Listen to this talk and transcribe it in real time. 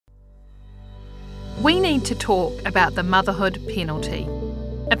We need to talk about the motherhood penalty.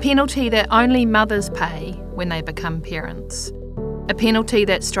 A penalty that only mothers pay when they become parents. A penalty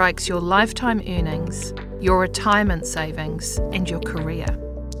that strikes your lifetime earnings, your retirement savings, and your career.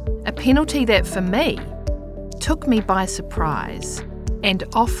 A penalty that, for me, took me by surprise and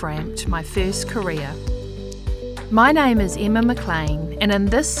off-ramped my first career. My name is Emma Mclean, and in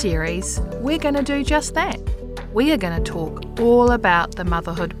this series, we're going to do just that. We are going to talk all about the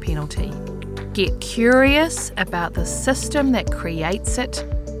motherhood penalty, get curious about the system that creates it,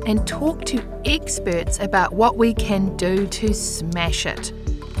 and talk to experts about what we can do to smash it.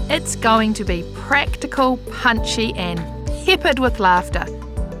 It's going to be practical, punchy, and peppered with laughter,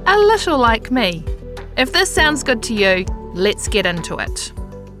 a little like me. If this sounds good to you, let's get into it.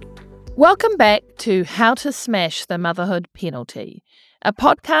 Welcome back to How to Smash the Motherhood Penalty, a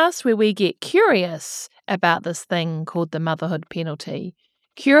podcast where we get curious about this thing called the motherhood penalty,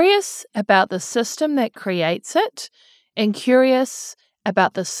 curious about the system that creates it, and curious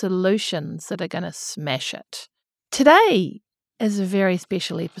about the solutions that are going to smash it. Today is a very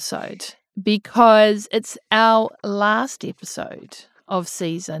special episode because it's our last episode of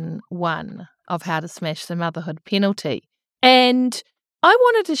season 1 of How to Smash the Motherhood Penalty. And I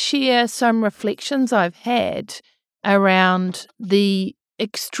wanted to share some reflections I've had around the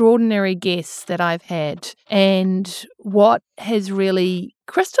extraordinary guests that I've had and what has really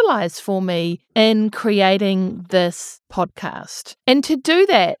crystallized for me in creating this podcast. And to do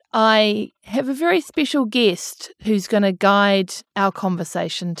that, I have a very special guest who's going to guide our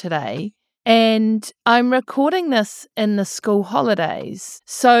conversation today. And I'm recording this in the school holidays,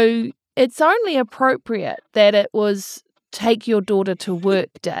 so it's only appropriate that it was Take Your Daughter to Work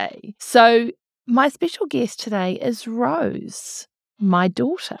Day. So my special guest today is Rose, my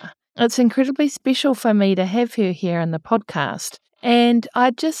daughter. It's incredibly special for me to have her here in the podcast. And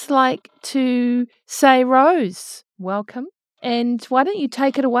I'd just like to say, Rose, welcome. And why don't you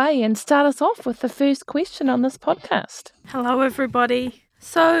take it away and start us off with the first question on this podcast? Hello, everybody.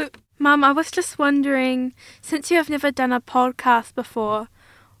 So, Mum, I was just wondering, since you have never done a podcast before,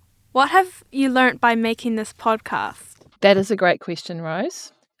 what have you learnt by making this podcast? That is a great question,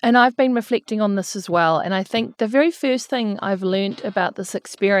 Rose. And I've been reflecting on this as well. And I think the very first thing I've learnt about this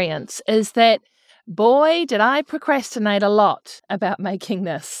experience is that, boy, did I procrastinate a lot about making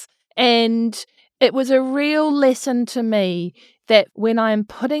this. And it was a real lesson to me that when I'm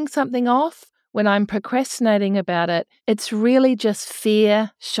putting something off, when I'm procrastinating about it, it's really just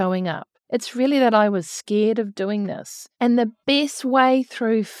fear showing up. It's really that I was scared of doing this. And the best way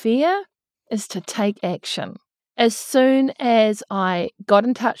through fear is to take action. As soon as I got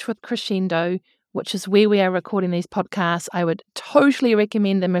in touch with Crescendo, which is where we are recording these podcasts, I would totally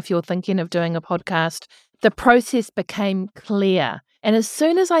recommend them if you're thinking of doing a podcast. The process became clear. And as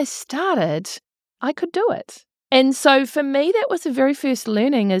soon as I started, I could do it. And so for me, that was the very first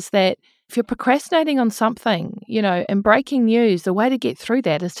learning, is that if you're procrastinating on something, in breaking news, the way to get through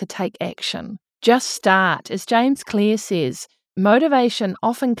that is to take action. Just start. As James Clear says, motivation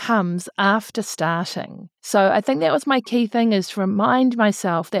often comes after starting. So I think that was my key thing, is to remind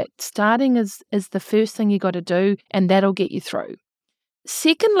myself that starting is the first thing you got to do, and that'll get you through.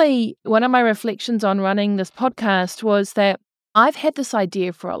 Secondly, one of my reflections on running this podcast was that I've had this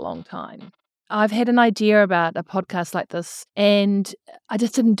idea for a long time. I've had an idea about a podcast like this, and I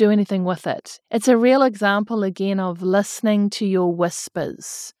just didn't do anything with it. It's a real example, again, of listening to your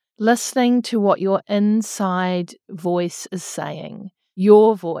whispers. Listening to what your inside voice is saying,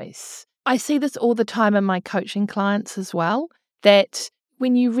 your voice. I see this all the time in my coaching clients as well, that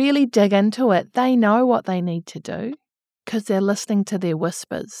when you really dig into it, they know what they need to do because they're listening to their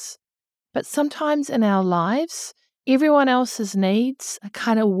whispers. But sometimes in our lives, everyone else's needs are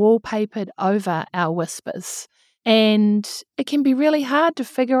kind of wallpapered over our whispers. And it can be really hard to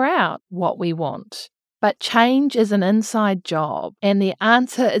figure out what we want. But change is an inside job, and the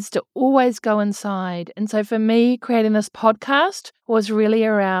answer is to always go inside. And so for me, creating this podcast was really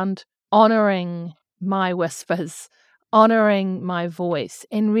around honouring my whispers, honouring my voice,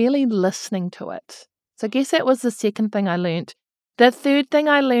 and really listening to it. So I guess that was the second thing I learnt. The third thing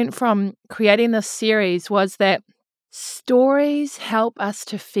I learnt from creating this series was that stories help us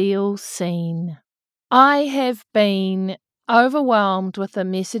to feel seen. I have been overwhelmed with the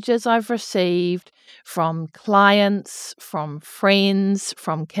messages I've received from clients, from friends,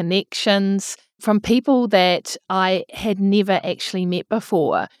 from connections, from people that I had never actually met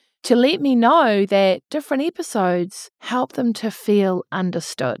before, to let me know that different episodes help them to feel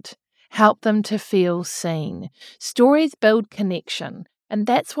understood, help them to feel seen. Stories build connection, and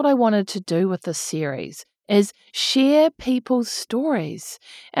that's what I wanted to do with this series, is share people's stories.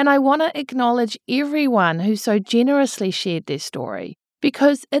 And I want to acknowledge everyone who so generously shared their story,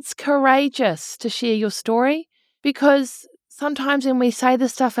 because it's courageous to share your story, because sometimes when we say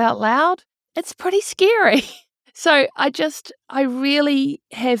this stuff out loud, it's pretty scary. So I really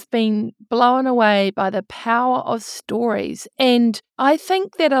have been blown away by the power of stories. And I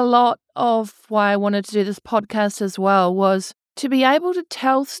think that a lot of why I wanted to do this podcast as well was to be able to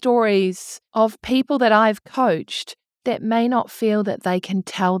tell stories of people that I've coached that may not feel that they can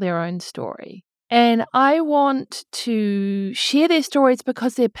tell their own story. And I want to share their stories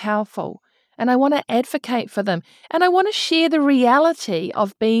because they're powerful. And I want to advocate for them. And I want to share the reality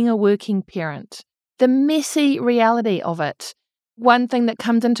of being a working parent, the messy reality of it. One thing that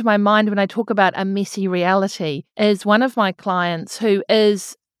comes into my mind when I talk about a messy reality is one of my clients who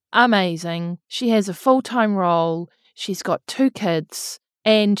is amazing. She has a full-time role. She's got 2 kids,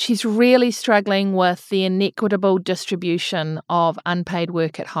 and she's really struggling with the inequitable distribution of unpaid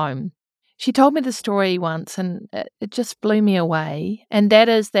work at home. She told me the story once, and it just blew me away. And that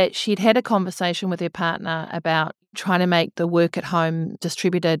is that she'd had a conversation with her partner about trying to make the work at home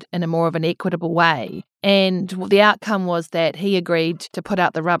distributed in a more of an equitable way. And the outcome was that he agreed to put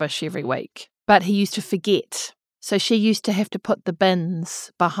out the rubbish every week, but he used to forget. So she used to have to put the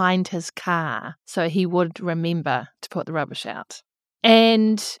bins behind his car so he would remember to put the rubbish out.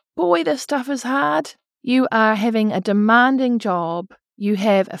 And boy, this stuff is hard. You are having a demanding job. You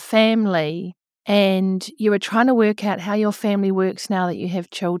have a family, and you are trying to work out how your family works now that you have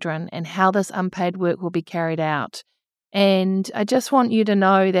children and how this unpaid work will be carried out. And I just want you to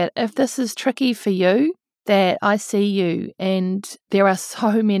know that if this is tricky for you, that I see you, and there are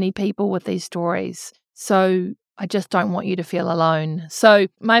so many people with these stories. So I just don't want you to feel alone. So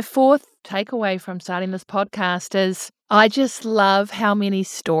my 4th takeaway from starting this podcast is I just love how many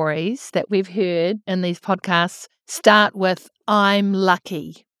stories that we've heard in these podcasts start with, I'm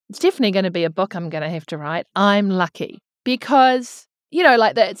lucky. It's definitely going to be a book I'm going to have to write. I'm lucky. Because,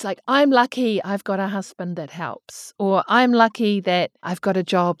 like that, it's like, I'm lucky I've got a husband that helps. Or I'm lucky that I've got a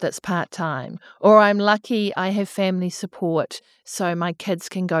job that's part-time. Or I'm lucky I have family support so my kids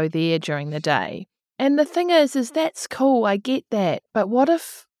can go there during the day. And the thing is that's cool. I get that. But what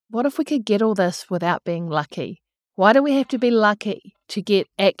if we could get all this without being lucky? Why do we have to be lucky to get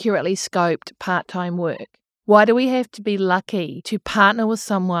accurately scoped part-time work? Why do we have to be lucky to partner with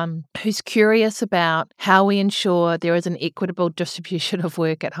someone who's curious about how we ensure there is an equitable distribution of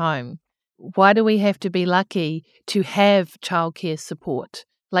work at home? Why do we have to be lucky to have childcare support?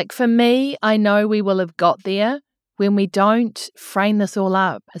 Like for me, I know we will have got there when we don't frame this all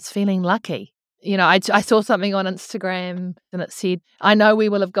up as feeling lucky. I saw something on Instagram and it said, I know we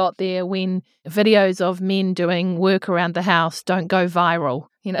will have got there when videos of men doing work around the house don't go viral,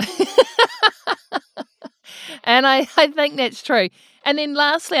 And I think that's true. And then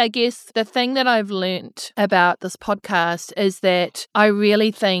lastly, I guess the thing that I've learnt about this podcast is that I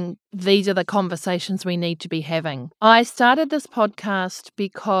really think these are the conversations we need to be having. I started this podcast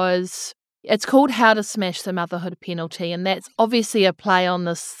because it's called How to Smash the Motherhood Penalty, and that's obviously a play on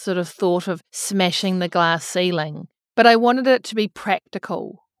this sort of thought of smashing the glass ceiling. But I wanted it to be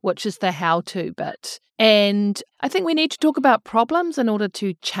practical, which is the how-to bit. And I think we need to talk about problems in order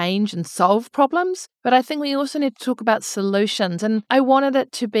to change and solve problems, but I think we also need to talk about solutions. And I wanted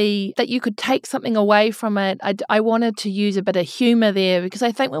it to be that you could take something away from it. I wanted to use a bit of humor there, because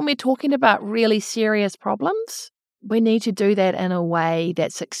I think when we're talking about really serious problems, we need to do that in a way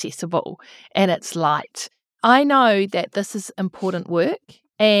that's accessible and it's light. I know that this is important work,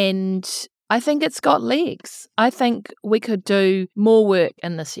 and I think it's got legs. I think we could do more work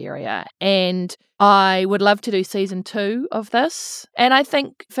in this area, and I would love to do season 2 of this. And I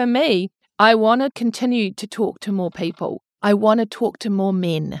think for me, I want to continue to talk to more people. I want to talk to more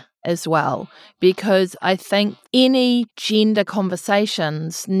men as well, because I think any gender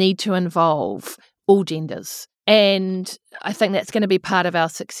conversations need to involve all genders. And I think that's going to be part of our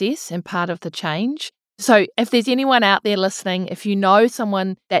success and part of the change. So if there's anyone out there listening, if you know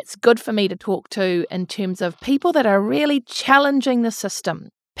someone that's good for me to talk to in terms of people that are really challenging the system,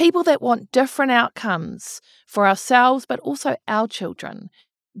 people that want different outcomes for ourselves, but also our children,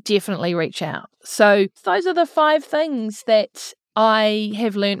 definitely reach out. So those are the 5 things that I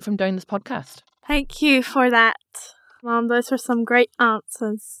have learned from doing this podcast. Thank you for that, Mom. Those were some great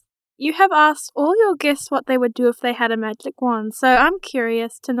answers. You have asked all your guests what they would do if they had a magic wand, so I'm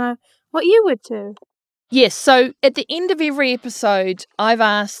curious to know what you would do. Yes, so at the end of every episode, I've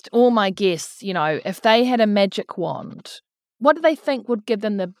asked all my guests, if they had a magic wand, what do they think would give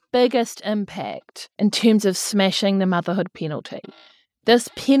them the biggest impact in terms of smashing the motherhood penalty? This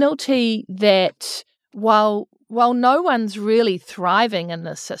penalty that while no one's really thriving in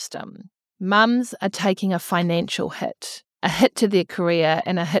this system, mums are taking a financial hit, a hit to their career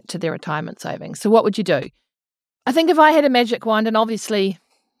and a hit to their retirement savings. So what would you do? I think if I had a magic wand, and obviously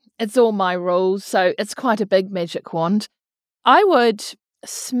it's all my rules, so it's quite a big magic wand, I would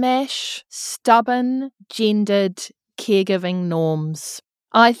smash stubborn, gendered caregiving norms.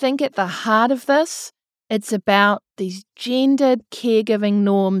 I think at the heart of this, it's about these gendered caregiving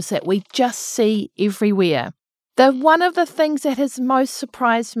norms that we just see everywhere. One of the things that has most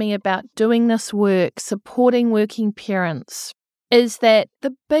surprised me about doing this work, supporting working parents, is that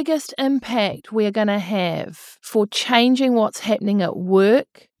the biggest impact we're going to have for changing what's happening at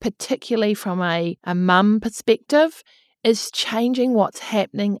work, particularly from a mum perspective, is changing what's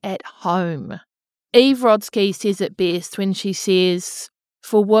happening at home. Eve Rodsky says it best when she says,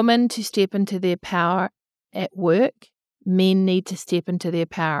 for women to step into their power at work, men need to step into their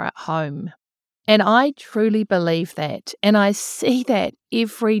power at home. And I truly believe that, and I see that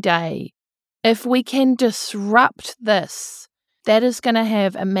every day. If we can disrupt this, that is going to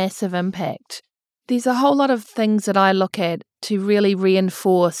have a massive impact. There's a whole lot of things that I look at to really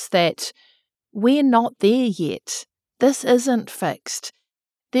reinforce that we're not there yet. This isn't fixed.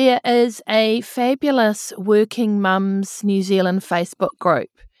 There is a fabulous Working Mums New Zealand Facebook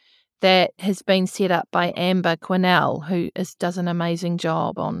group that has been set up by Amber Quinnell, who does an amazing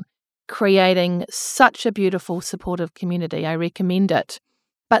job on creating such a beautiful, supportive community. I recommend it.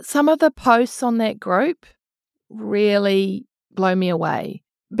 But some of the posts on that group really blow me away,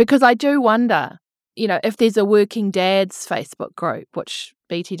 because I do wonder, if there's a Working Dads Facebook group, which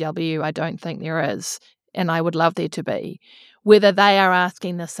BTW I don't think there is, and I would love there to be, whether they are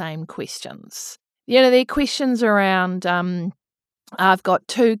asking the same questions. They're questions around, I've got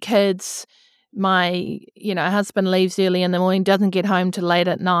 2 kids, my, husband leaves early in the morning, doesn't get home till late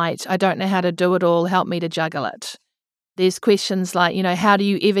at night, I don't know how to do it all, help me to juggle it. There's questions like, how do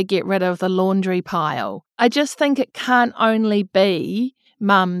you ever get rid of the laundry pile? I just think it can't only be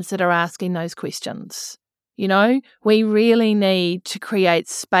mums that are asking those questions. We really need to create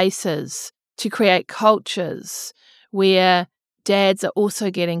spaces, to create cultures where dads are also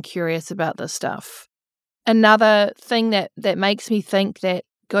getting curious about this stuff. Another thing that makes me think that,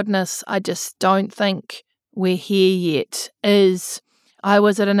 goodness, I just don't think we're here yet is I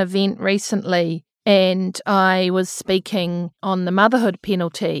was at an event recently and I was speaking on the motherhood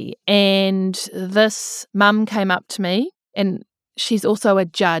penalty, and this mum came up to me, and she's also a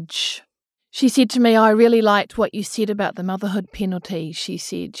judge. She said to me, I really liked what you said about the motherhood penalty. She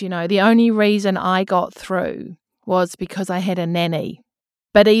said, the only reason I got through was because I had a nanny.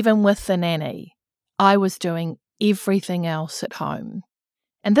 But even with the nanny, I was doing everything else at home.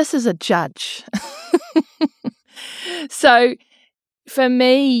 And this is a judge. So for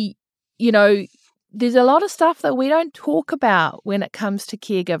me, there's a lot of stuff that we don't talk about when it comes to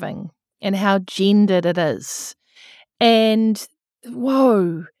caregiving and how gendered it is. And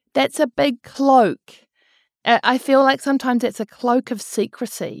whoa, that's a big cloak. I feel like sometimes it's a cloak of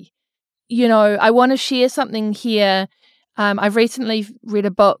secrecy. I want to share something here. I've recently read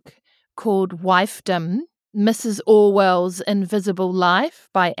a book called Wifedom, Mrs. Orwell's Invisible Life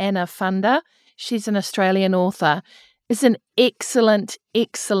by Anna Funder. She's an Australian author. It's an excellent,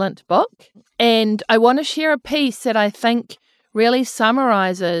 excellent book. And I want to share a piece that I think really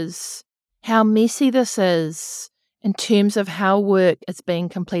summarizes how messy this is in terms of how work is being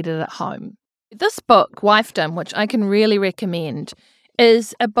completed at home. This book, Wifedom, which I can really recommend,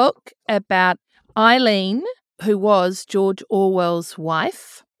 is a book about Eileen, who was George Orwell's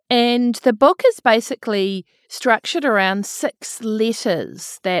wife. And the book is basically structured around 6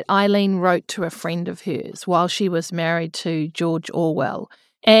 letters that Eileen wrote to a friend of hers while she was married to George Orwell.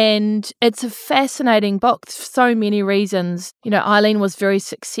 And it's a fascinating book for so many reasons. Eileen was very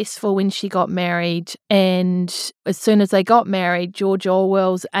successful when she got married, and as soon as they got married, George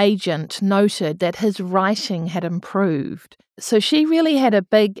Orwell's agent noted that his writing had improved. So she really had a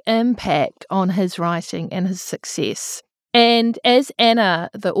big impact on his writing and his success. And as Anna,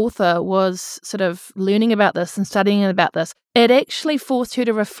 the author, was sort of learning about this and studying about this, it actually forced her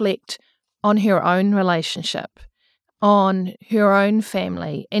to reflect on her own relationship, on her own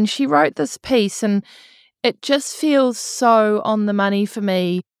family. And she wrote this piece, and it just feels so on the money for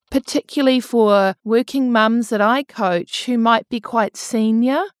me, particularly for working mums that I coach who might be quite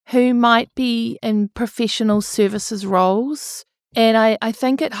senior, who might be in professional services roles. And I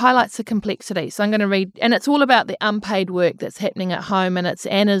think it highlights the complexity. So I'm going to read, and it's all about the unpaid work that's happening at home, and it's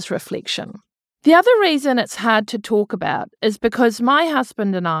Anna's reflection. The other reason it's hard to talk about is because my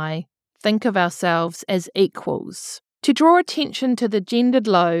husband and I think of ourselves as equals. To draw attention to the gendered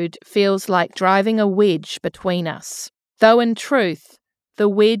load feels like driving a wedge between us, though in truth, the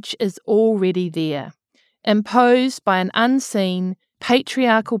wedge is already there, imposed by an unseen,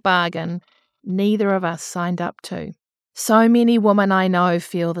 patriarchal bargain neither of us signed up to. So many women I know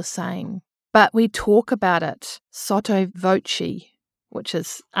feel the same, but we talk about it sotto voce, which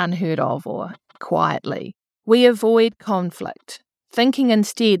is unheard of or quietly. We avoid conflict, thinking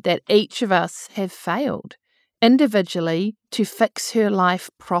instead that each of us have failed individually to fix her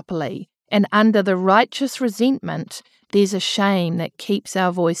life properly, and under the righteous resentment, there's a shame that keeps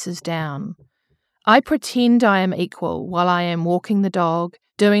our voices down. I pretend I am equal while I am walking the dog,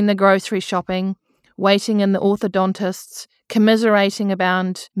 doing the grocery shopping, waiting in the orthodontist's, commiserating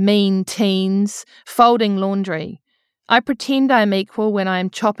about mean teens, folding laundry. I pretend I am equal when I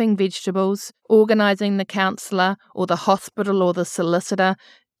am chopping vegetables, organising the counsellor or the hospital or the solicitor,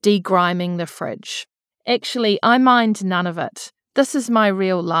 degriming the fridge. Actually, I mind none of it. This is my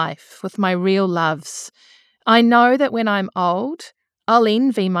real life, with my real loves. I know that when I'm old, I'll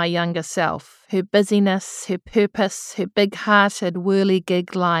envy my younger self, her busyness, her purpose, her big-hearted,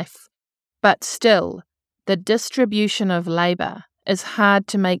 whirligig life. But still, the distribution of labour is hard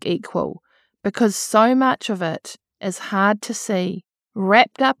to make equal, because so much of it is hard to see,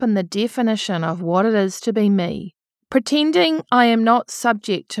 wrapped up in the definition of what it is to be me. Pretending I am not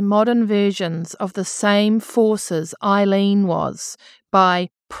subject to modern versions of the same forces Eileen was by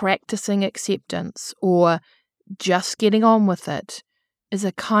practicing acceptance or just getting on with it is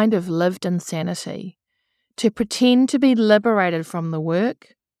a kind of lived insanity. To pretend to be liberated from the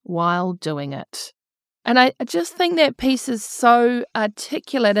work while doing it. And I just think that piece is so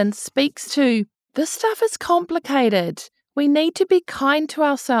articulate and speaks to this stuff is complicated. We need to be kind to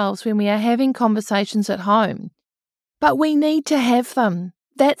ourselves when we are having conversations at home. But we need to have them.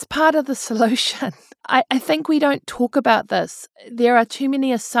 That's part of the solution. I think we don't talk about this. There are too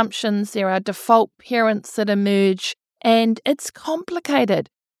many assumptions. There are default parents that emerge, and it's complicated.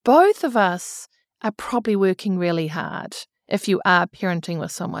 Both of us are probably working really hard if you are parenting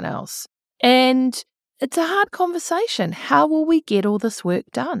with someone else. And it's a hard conversation. How will we get all this work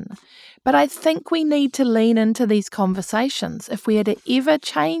done? But I think we need to lean into these conversations if we are to ever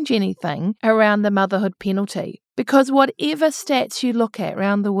change anything around the motherhood penalty. Because whatever stats you look at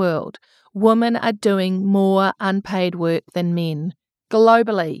around the world, women are doing more unpaid work than men.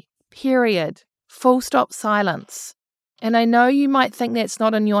 Globally, period. Full stop silence. And I know you might think that's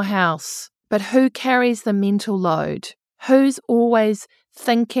not in your house, but who carries the mental load? Who's always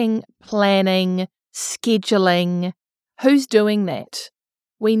thinking, planning, scheduling? Who's doing that?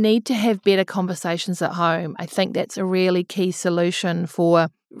 We need to have better conversations at home. I think that's a really key solution for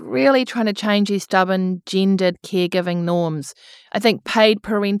really trying to change these stubborn gendered caregiving norms. I think paid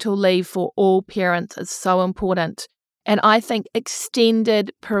parental leave for all parents is so important. And I think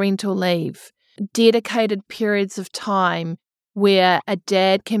extended parental leave, dedicated periods of time where a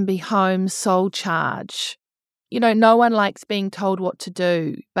dad can be home sole charge. You know, no one likes being told what to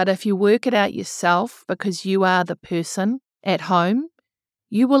do, but if you work it out yourself because you are the person at home,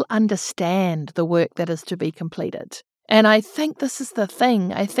 you will understand the work that is to be completed. And I think this is the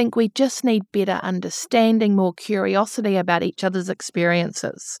thing. I think we just need better understanding, more curiosity about each other's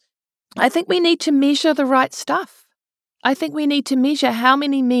experiences. I think we need to measure the right stuff. I think we need to measure how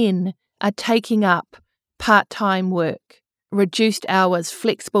many men are taking up part-time work, reduced hours,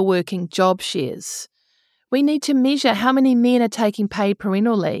 flexible working, job shares. We need to measure how many men are taking paid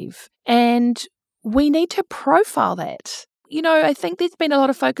parental leave, and we need to profile that. You know, I think there's been a lot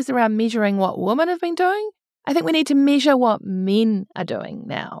of focus around measuring what women have been doing. I think we need to measure what men are doing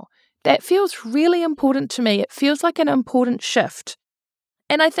now. That feels really important to me. It feels like an important shift.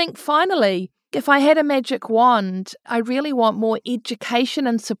 And I think finally, if I had a magic wand, I really want more education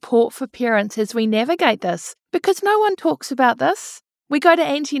and support for parents as we navigate this, because no one talks about this. We go to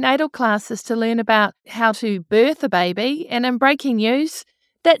antenatal classes to learn about how to birth a baby, and in breaking news,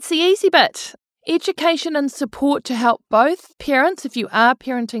 that's the easy bit. Education and support to help both parents, if you are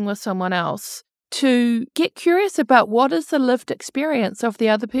parenting with someone else, to get curious about what is the lived experience of the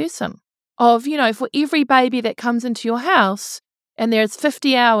other person. Of, you know, for every baby that comes into your house and there's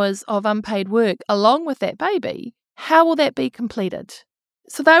 50 hours of unpaid work along with that baby, how will that be completed?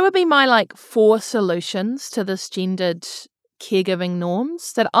 So they would be my 4 solutions to this gendered caregiving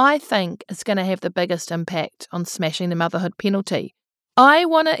norms that I think is going to have the biggest impact on smashing the motherhood penalty. I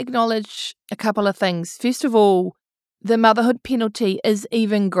want to acknowledge a couple of things. First of all, the motherhood penalty is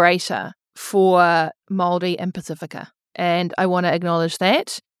even greater for Māori and Pacifica, and I want to acknowledge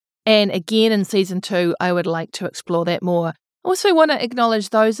that. And again, in season 2, I would like to explore that more. I also want to acknowledge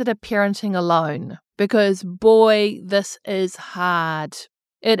those that are parenting alone, because boy, this is hard.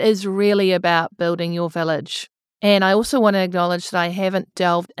 It is really about building your village. And I also want to acknowledge that I haven't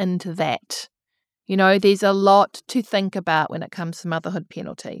delved into that. There's a lot to think about when it comes to motherhood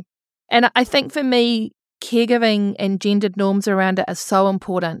penalty. And I think for me, caregiving and gendered norms around it are so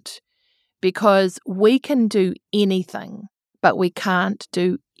important because we can do anything, but we can't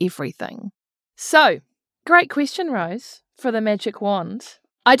do everything. So, great question, Rose, for the magic wand.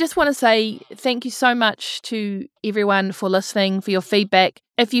 I just want to say thank you so much to everyone for listening, for your feedback.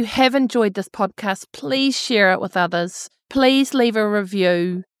 If you have enjoyed this podcast, please share it with others. Please leave a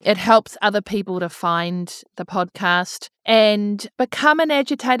review. It helps other people to find the podcast and become an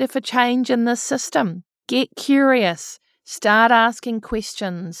agitator for change in this system. Get curious. Start asking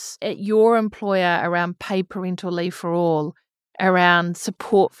questions at your employer around paid parental leave for all, around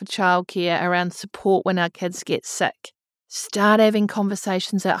support for childcare, around support when our kids get sick. Start having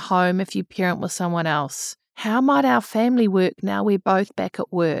conversations at home if you parent with someone else. How might our family work now we're both back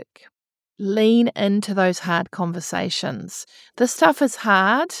at work? Lean into those hard conversations. This stuff is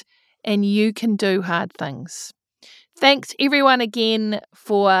hard and you can do hard things. Thanks everyone again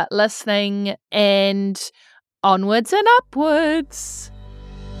for listening and onwards and upwards.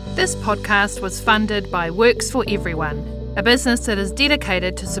 This podcast was funded by Works for Everyone, a business that is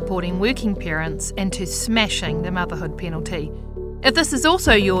dedicated to supporting working parents and to smashing the motherhood penalty. If this is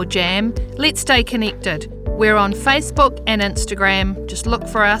also your jam, let's stay connected. We're on Facebook and Instagram. Just look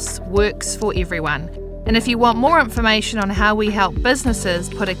for us, Works for Everyone. And if you want more information on how we help businesses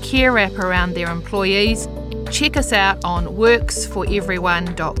put a care wrap around their employees, check us out on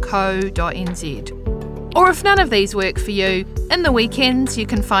worksforeveryone.co.nz. Or if none of these work for you, in the weekends you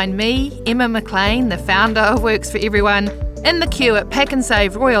can find me, Emma Mclean, the founder of Works for Everyone, in the queue at Pack and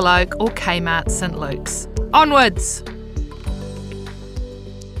Save Royal Oak or Kmart St Luke's. Onwards!